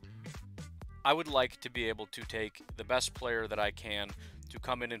 I would like to be able to take the best player that I can to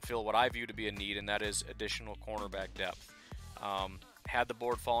come in and fill what I view to be a need, and that is additional cornerback depth. Had the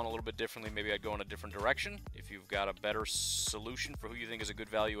board fallen a little bit differently, maybe I'd go in a different direction. If you've got a better solution for who you think is a good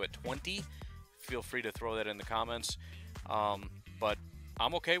value at 20, feel free to throw that in the comments. But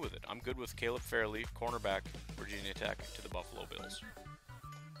I'm okay with it. I'm good with Caleb Fairley, cornerback, Virginia Tech, to the Buffalo Bills.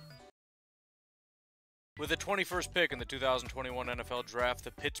 With the 21st pick in the 2021 NFL Draft,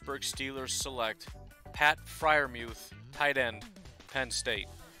 the Pittsburgh Steelers select Pat Freiermuth, tight end, Penn State.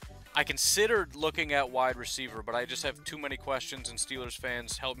 I considered looking at wide receiver, but I just have too many questions, and Steelers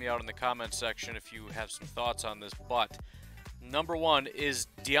fans, help me out in the comments section if you have some thoughts on this. But number one, is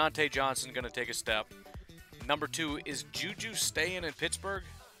Deontay Johnson going to take a step? Number two, is Juju staying in Pittsburgh?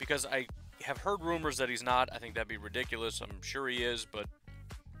 Because I have heard rumors that he's not. I think that'd be ridiculous. I'm sure he is, but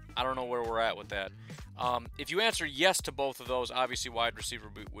I don't know where we're at with that. If you answer yes to both of those, obviously wide receiver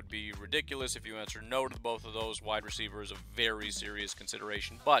would be ridiculous. If you answer no to both of those, wide receiver is a very serious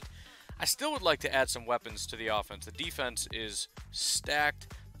consideration. But I still would like to add some weapons to the offense. The defense is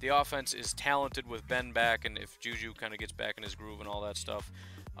stacked. The offense is talented with Ben back, and if Juju kind of gets back in his groove and all that stuff.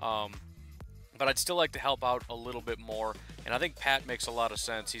 But I'd still like to help out a little bit more, and I think Pat makes a lot of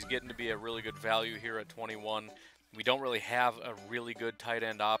sense. He's getting to be a really good value here at 21. We don't really have a really good tight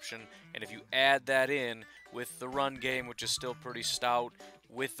end option, and if you add that in with the run game, which is still pretty stout,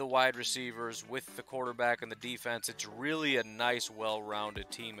 with the wide receivers, with the quarterback and the defense, it's really a nice,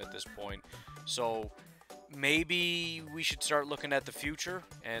 well-rounded team at this point. So maybe we should start looking at the future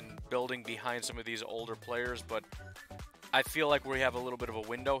and building behind some of these older players, but I feel like we have a little bit of a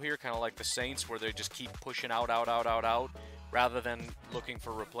window here, kind of like the Saints, where they just keep pushing out, rather than looking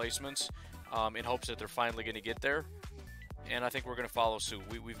for replacements. in hopes that they're finally going to get there. And I think we're going to follow suit.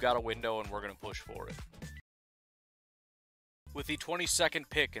 We've got a window, and we're going to push for it. With the 22nd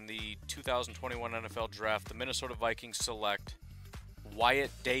pick in the 2021 NFL Draft, the Minnesota Vikings select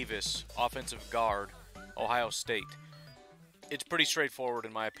Wyatt Davis, offensive guard, Ohio State. It's pretty straightforward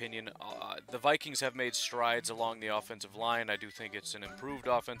in my opinion. The Vikings have made strides along the offensive line. I do think it's an improved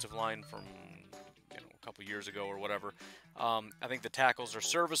offensive line from a couple years ago or whatever. I think the tackles are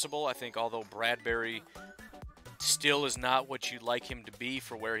serviceable. I think although Bradbury still is not what you'd like him to be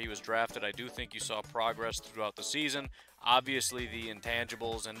for where he was drafted, I do think you saw progress throughout the season. Obviously, the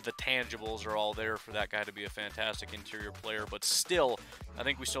intangibles and the tangibles are all there for that guy to be a fantastic interior player, but still, I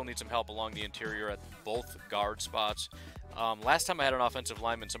think we still need some help along the interior at both guard spots. Last time I had an offensive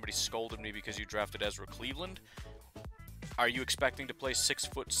lineman, somebody scolded me because you drafted Ezra Cleveland. Are you expecting to play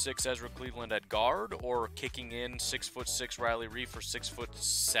 6'6" Ezra Cleveland at guard, or kicking in 6'6" Riley Reiff or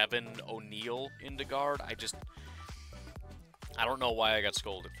 6'7" O'Neal into guard? I don't know why I got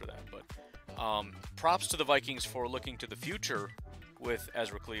scolded for that, but props to the Vikings for looking to the future with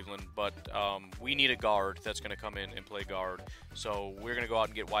Ezra Cleveland, but we need a guard that's going to come in and play guard. So we're going to go out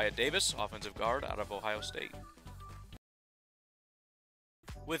and get Wyatt Davis, offensive guard, out of Ohio State.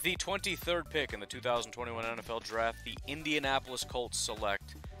 With the 23rd pick in the 2021 NFL Draft, the Indianapolis Colts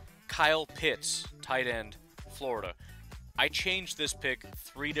select Kyle Pitts, tight end, Florida. I changed this pick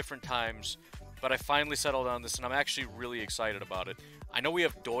 3 different times, but I finally settled on this, and I'm actually really excited about it. I know we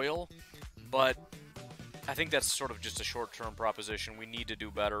have Doyle, but I think that's sort of just a short-term proposition. We need to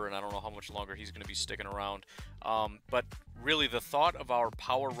do better, and I don't know how much longer he's going to be sticking around. But really, the thought of our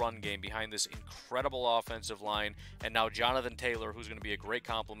power run game behind this incredible offensive line, and now Jonathan Taylor, who's going to be a great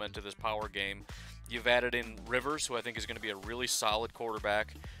complement to this power game. You've added in Rivers, who I think is going to be a really solid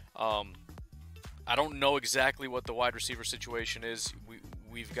quarterback. I don't know exactly what the wide receiver situation is.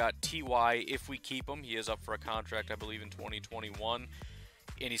 We've got T.Y. if we keep him. He is up for a contract, I believe, in 2021.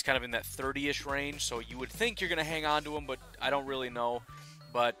 And he's kind of in that 30-ish range, so you would think you're going to hang on to him, but I don't really know.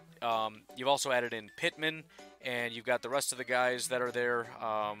 But you've also added in Pittman, and you've got the rest of the guys that are there.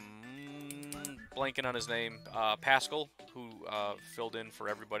 Blanking on his name. Pascal, who filled in for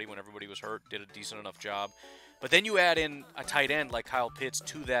everybody when everybody was hurt, did a decent enough job. But then you add in a tight end like Kyle Pitts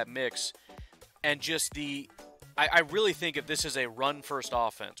to that mix, and just I really think if this is a run-first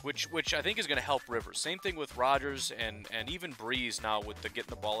offense, which I think is going to help Rivers. Same thing with Rodgers and even Breeze now with the getting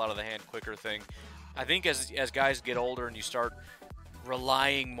the ball out of the hand quicker thing. I think as guys get older and you start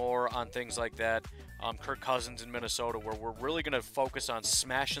relying more on things like that, Kirk Cousins in Minnesota, where we're really going to focus on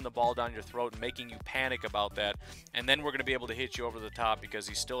smashing the ball down your throat and making you panic about that, and then we're going to be able to hit you over the top because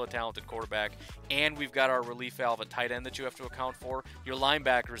he's still a talented quarterback, and we've got our relief valve, a tight end that you have to account for. Your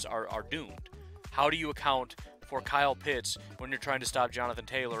linebackers are doomed. How do you account for Kyle Pitts when you're trying to stop Jonathan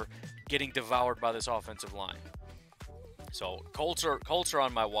Taylor getting devoured by this offensive line? So Colts are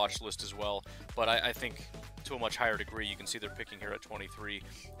on my watch list as well, but I think to a much higher degree. You can see they're picking here at 23,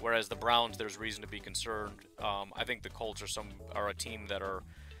 whereas the Browns, there's reason to be concerned. I think the Colts are a team that are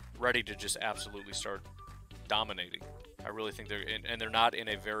ready to just absolutely start dominating. I really think they're not in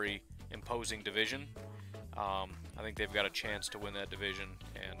a very imposing division. I think they've got a chance to win that division,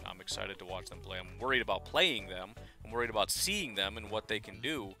 and I'm excited to watch them play. I'm worried about playing them. I'm worried about seeing them and what they can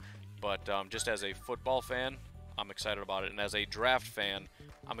do. But just as a football fan, I'm excited about it. And as a draft fan,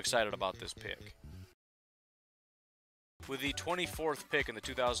 I'm excited about this pick. With the 24th pick in the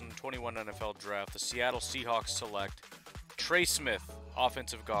 2021 NFL Draft, the Seattle Seahawks select Trey Smith,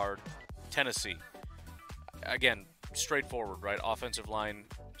 offensive guard, Tennessee. Again, straightforward, right? Offensive line,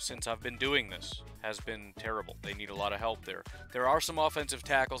 since I've been doing this, has been terrible. They need a lot of help there. There are some offensive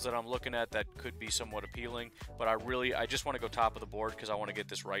tackles that I'm looking at that could be somewhat appealing, but I just want to go top of the board because I want to get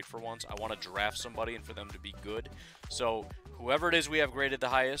this right for once. I want to draft somebody and for them to be good. So whoever it is we have graded the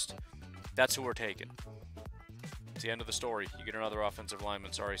highest, that's who we're taking. It's the end of the story. You get another offensive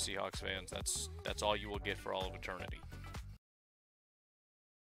lineman. Sorry, Seahawks fans. That's all you will get for all of eternity.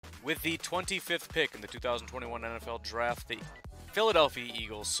 With the 25th pick in the 2021 NFL Draft, the Philadelphia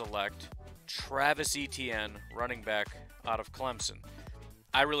Eagles select Travis Etienne, running back out of Clemson.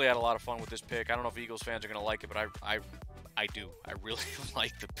 I really had a lot of fun with this pick. I don't know if Eagles fans are going to like it, but I do. I really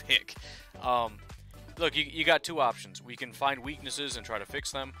like the pick. Look, you got two options. We can find weaknesses and try to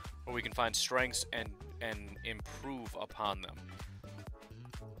fix them, or we can find strengths and improve upon them.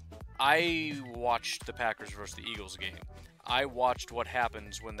 I watched the Packers versus the Eagles game. I watched what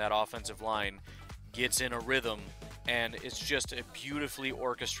happens when that offensive line gets in a rhythm, and it's just a beautifully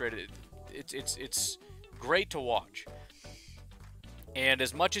orchestrated. It's great to watch. And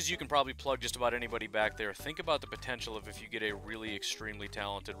as much as you can probably plug just about anybody back there, think about the potential of if you get a really extremely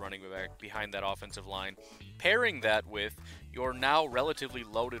talented running back behind that offensive line, pairing that with your now relatively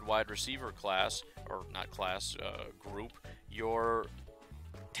loaded wide receiver class, or not class, group, your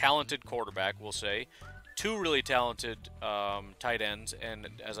talented quarterback, we'll say, two really talented tight ends,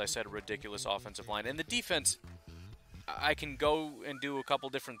 and as I said, a ridiculous offensive line. And the defense, I can go and do a couple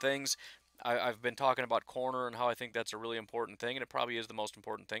different things. I've been talking about corner and how I think that's a really important thing, and it probably is the most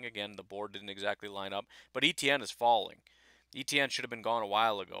important thing. Again, the board didn't exactly line up, but ETN is falling. ETN should have been gone a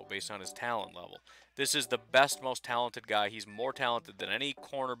while ago based on his talent level. This is the best, most talented guy. He's more talented than any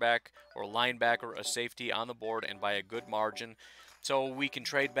cornerback or linebacker or a safety on the board, and by a good margin. So we can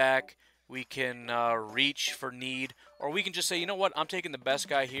trade back, we can reach for need, or we can just say, you know what, I'm taking the best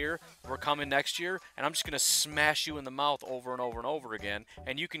guy here, we're coming next year, and I'm just going to smash you in the mouth over and over and over again,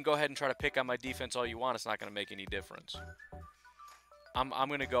 and you can go ahead and try to pick on my defense all you want. It's not going to make any difference. I'm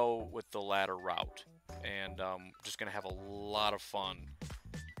going to go with the latter route, and just going to have a lot of fun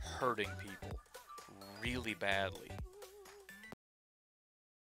hurting people really badly.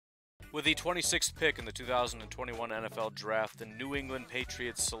 With the 26th pick in the 2021 NFL Draft, the New England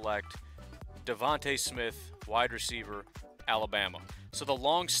Patriots select Devontae Smith, wide receiver, Alabama. So the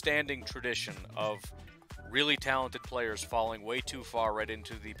long-standing tradition of really talented players falling way too far right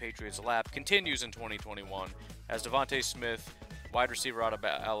into the Patriots' lap continues in 2021 as Devontae Smith, wide receiver out of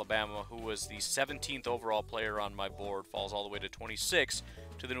Alabama, who was the 17th overall player on my board, falls all the way to 26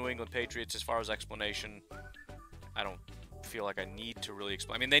 to the New England Patriots. As far as explanation, I don't feel like I need to really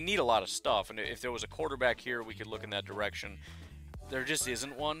explain. I mean, they need a lot of stuff, and if there was a quarterback here, we could look in that direction. There just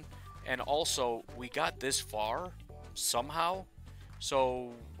isn't one, and also, we got this far somehow,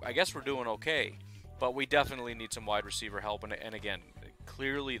 so I guess we're doing okay, but we definitely need some wide receiver help, and again,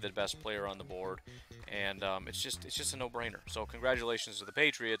 clearly the best player on the board, and it's just a no-brainer. So congratulations to the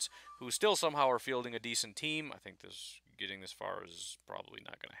Patriots, who still somehow are fielding a decent team. I think getting this far is probably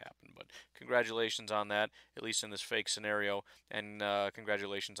not going to happen, but congratulations on that, at least in this fake scenario, and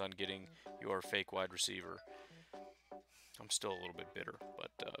congratulations on getting your fake wide receiver. I'm still a little bit bitter, but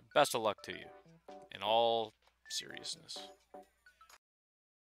best of luck to you, in all seriousness.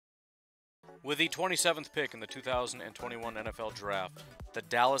 With the 27th pick in the 2021 NFL Draft, the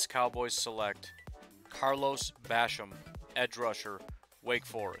Dallas Cowboys select Carlos Basham, edge rusher, Wake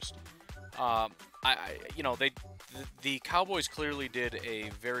Forest. The Cowboys clearly did a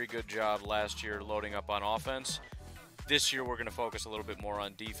very good job last year loading up on offense. This year we're going to focus a little bit more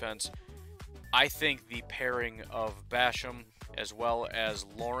on defense. I think the pairing of Basham as well as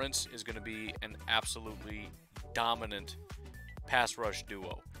Lawrence is going to be an absolutely dominant pass rush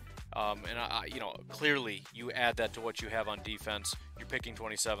duo. Clearly you add that to what you have on defense. You're picking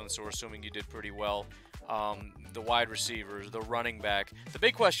 27th, so we're assuming you did pretty well. The wide receivers, the running back. The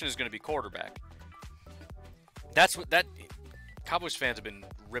big question is going to be quarterback. Cowboys fans have been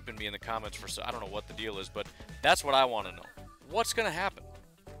ripping me in the comments for, I don't know what the deal is, but that's what I want to know. What's going to happen?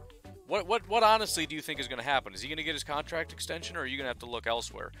 What honestly do you think is going to happen? Is he going to get his contract extension, or are you going to have to look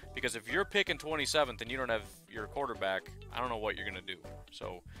elsewhere? Because if you're picking 27th and you don't have your quarterback, I don't know what you're going to do.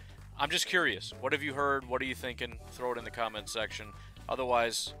 So I'm just curious. What have you heard? What are you thinking? Throw it in the comments section.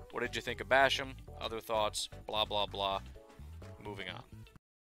 Otherwise, what did you think of Basham? Other thoughts? Blah, blah, blah. Moving on.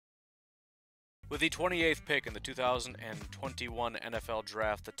 With the 28th pick in the 2021 NFL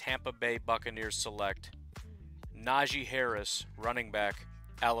Draft, the Tampa Bay Buccaneers select Najee Harris, running back,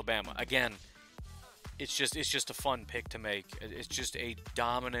 Alabama. Again, it's just a fun pick to make. It's just a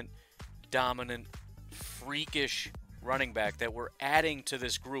dominant, freakish running back that we're adding to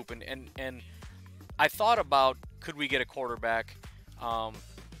this group. And I thought about, could we get a quarterback?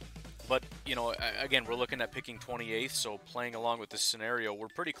 But, again, we're looking at picking 28th, so playing along with this scenario, we're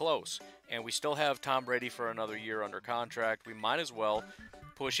pretty close. And we still have Tom Brady for another year under contract. We might as well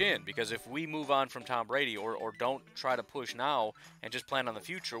push in, because if we move on from Tom Brady or don't try to push now and just plan on the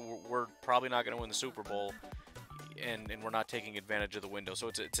future, we're probably not going to win the Super Bowl, and we're not taking advantage of the window. So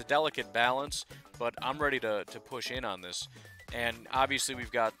it's a delicate balance, but I'm ready to push in on this. And obviously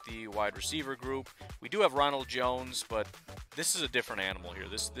we've got the wide receiver group. We do have Ronald Jones, but this is a different animal here.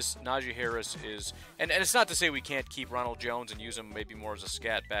 This Najee Harris is, and it's not to say we can't keep Ronald Jones and use him maybe more as a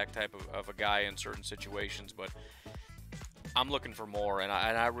scat back type of a guy in certain situations, but I'm looking for more, and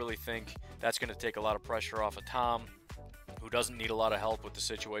I really think that's going to take a lot of pressure off of Tom, who doesn't need a lot of help with the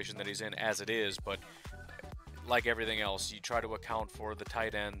situation that he's in as it is, but like everything else, you try to account for the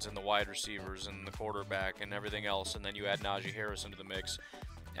tight ends and the wide receivers and the quarterback and everything else, and then you add Najee Harris into the mix,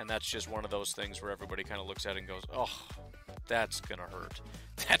 and that's just one of those things where everybody kind of looks at it and goes, oh, that's going to hurt.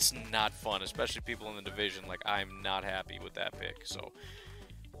 That's not fun, especially people in the division. Like, I'm not happy with that pick. So,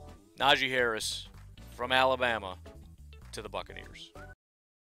 Najee Harris from Alabama to the Buccaneers.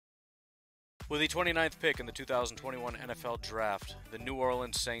 With the 29th pick in the 2021 NFL Draft, the New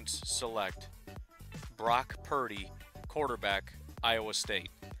Orleans Saints select Brock Purdy, quarterback, Iowa State.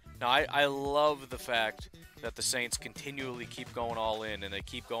 Now, I love the fact that the Saints continually keep going all in, and they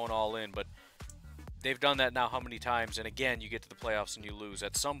keep going all in, but they've done that now how many times? And again, you get to the playoffs and you lose.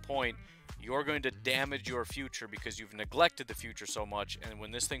 At some point, you're going to damage your future because you've neglected the future so much. And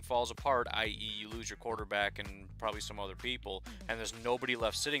when this thing falls apart, i.e. you lose your quarterback and probably some other people, and there's nobody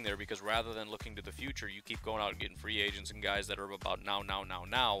left sitting there because rather than looking to the future, you keep going out and getting free agents and guys that are about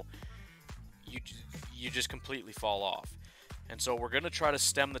now, you just completely fall off. And so we're going to try to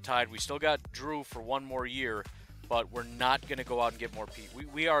stem the tide. We still got Drew for one more year, but we're not going to go out and get more people.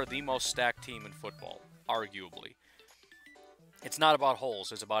 We are the most stacked team in football, arguably. It's not about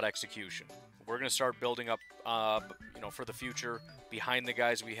holes, it's about execution. We're going to start building up, for the future behind the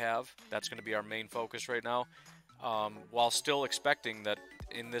guys we have. That's going to be our main focus right now, while still expecting that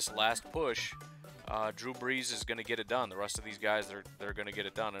in this last push, Drew Brees is going to get it done. The rest of these guys, they're going to get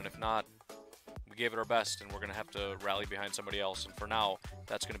it done. And if not, we gave it our best, and we're going to have to rally behind somebody else. And for now,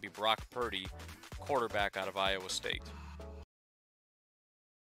 that's going to be Brock Purdy, quarterback out of Iowa State.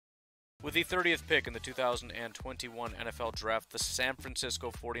 With the 30th pick in the 2021 NFL Draft, the San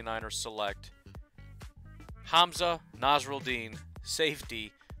Francisco 49ers select Hamza Nasruddin,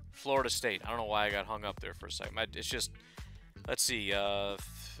 safety, Florida State. I don't know why I got hung up there for a second. It's just, let's see,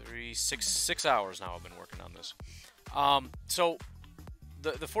 6 hours now I've been working on this. So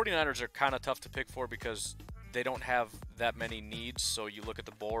the 49ers are kind of tough to pick for because they don't have that many needs. So you look at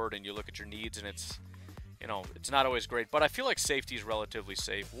the board and you look at your needs, and it's not always great. But I feel like safety is relatively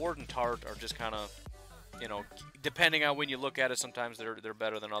safe. Ward and Tart are just kind of, depending on when you look at it, sometimes they're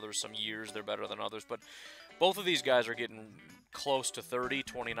better than others. Some years they're better than others. But both of these guys are getting close to 30,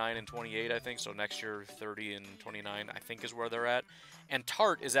 29 and 28, I think. So next year, 30 and 29, I think, is where they're at. And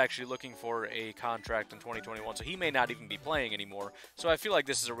Tart is actually looking for a contract in 2021, so he may not even be playing anymore. So I feel like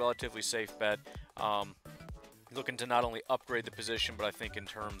this is a relatively safe bet. Looking to not only upgrade the position, but I think in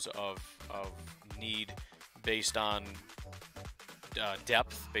terms of need based on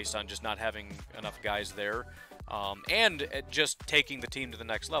depth, based on just not having enough guys there, and just taking the team to the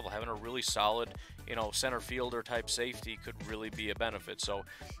next level. Having a really solid, center fielder type safety could really be a benefit. So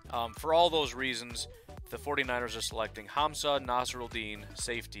for all those reasons, the 49ers are selecting Hamza Nasruddin,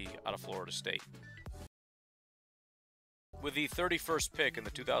 safety out of Florida State. With the 31st pick in the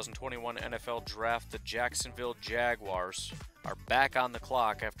 2021 NFL Draft, the Jacksonville Jaguars are back on the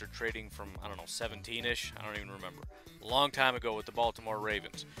clock after trading from, 17-ish? I don't even remember. A long time ago with the Baltimore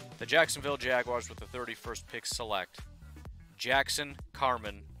Ravens. The Jacksonville Jaguars with the 31st pick select Jackson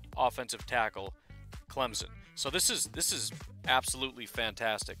Carman, offensive tackle, Clemson. So this is absolutely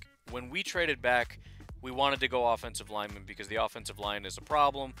fantastic. When we traded back, we wanted to go offensive lineman because the offensive line is a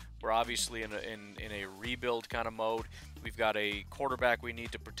problem. We're obviously in a rebuild kind of mode. We've got a quarterback we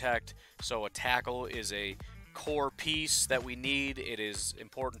need to protect, so a tackle is a core piece that we need. It is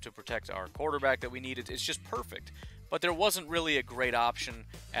important to protect our quarterback that we need. It's just perfect. But there wasn't really a great option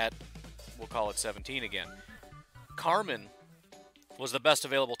at, we'll call it 17 again. Carman was the best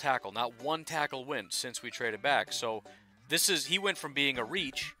available tackle. Not one tackle went since we traded back. So he went from being a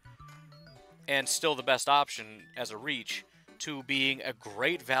reach and still the best option as a reach to being a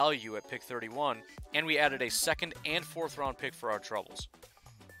great value at pick 31, and we added a second and fourth round pick for our troubles.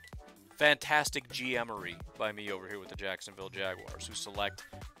 Fantastic GMery by me over here with the Jacksonville Jaguars, who select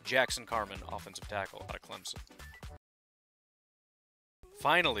Jackson Carman, offensive tackle out of Clemson.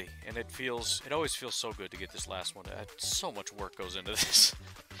 Finally, and it always feels so good to get this last one. So much work goes into this.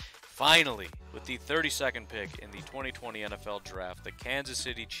 Finally, with the 32nd pick in the 2020 NFL Draft, the Kansas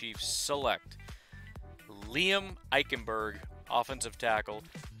City Chiefs select Liam Eichenberg, offensive tackle,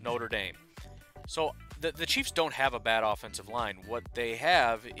 Notre Dame. So the Chiefs don't have a bad offensive line. What they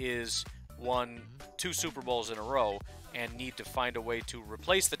have is won 2 Super Bowls in a row and need to find a way to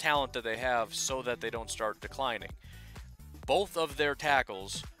replace the talent that they have so that they don't start declining. Both of their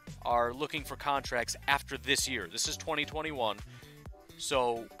tackles are looking for contracts after this year. This is 2021,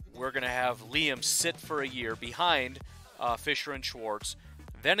 so we're going to have Liam sit for a year behind Fisher and Schwartz.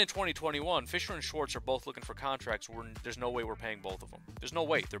 Then in 2021, Fisher and Schwartz are both looking for contracts. There's no way we're paying both of them. There's no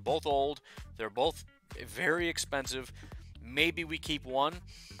way. They're both old. They're both very expensive. Maybe we keep one,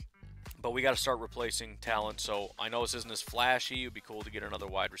 but we got to start replacing talent. So I know this isn't as flashy. It would be cool to get another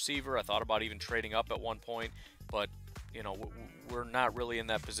wide receiver. I thought about even trading up at one point, but we're not really in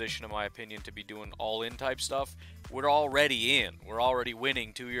that position, in my opinion, to be doing all-in type stuff. We're already in. We're already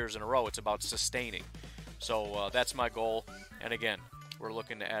winning 2 years in a row. It's about sustaining. So that's my goal. And again, we're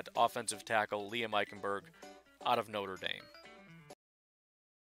looking at offensive tackle Liam Eichenberg out of Notre Dame.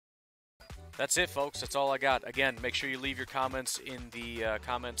 That's it, folks. That's all I got. Again, make sure you leave your comments in the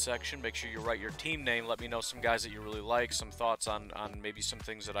comment section. Make sure you write your team name. Let me know some guys that you really like, some thoughts on maybe some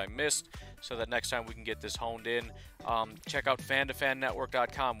things that I missed, so that next time we can get this honed in. Check out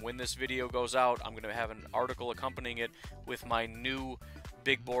FTFN.network.com. When this video goes out, I'm going to have an article accompanying it with my new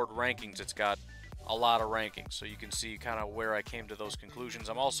big board rankings. It's got a lot of rankings, so you can see kind of where I came to those conclusions.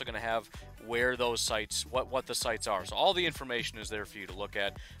 I'm also going to have where those sites, what the sites are. So all the information is there for you to look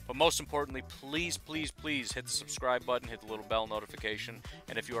at. But most importantly, please, please, please hit the subscribe button, hit the little bell notification.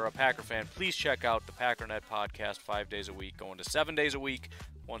 And if you are a Packer fan, please check out the Packernet podcast 5 days a week, going to 7 days a week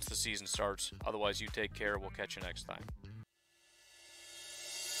once the season starts. Otherwise, you take care. We'll catch you next time.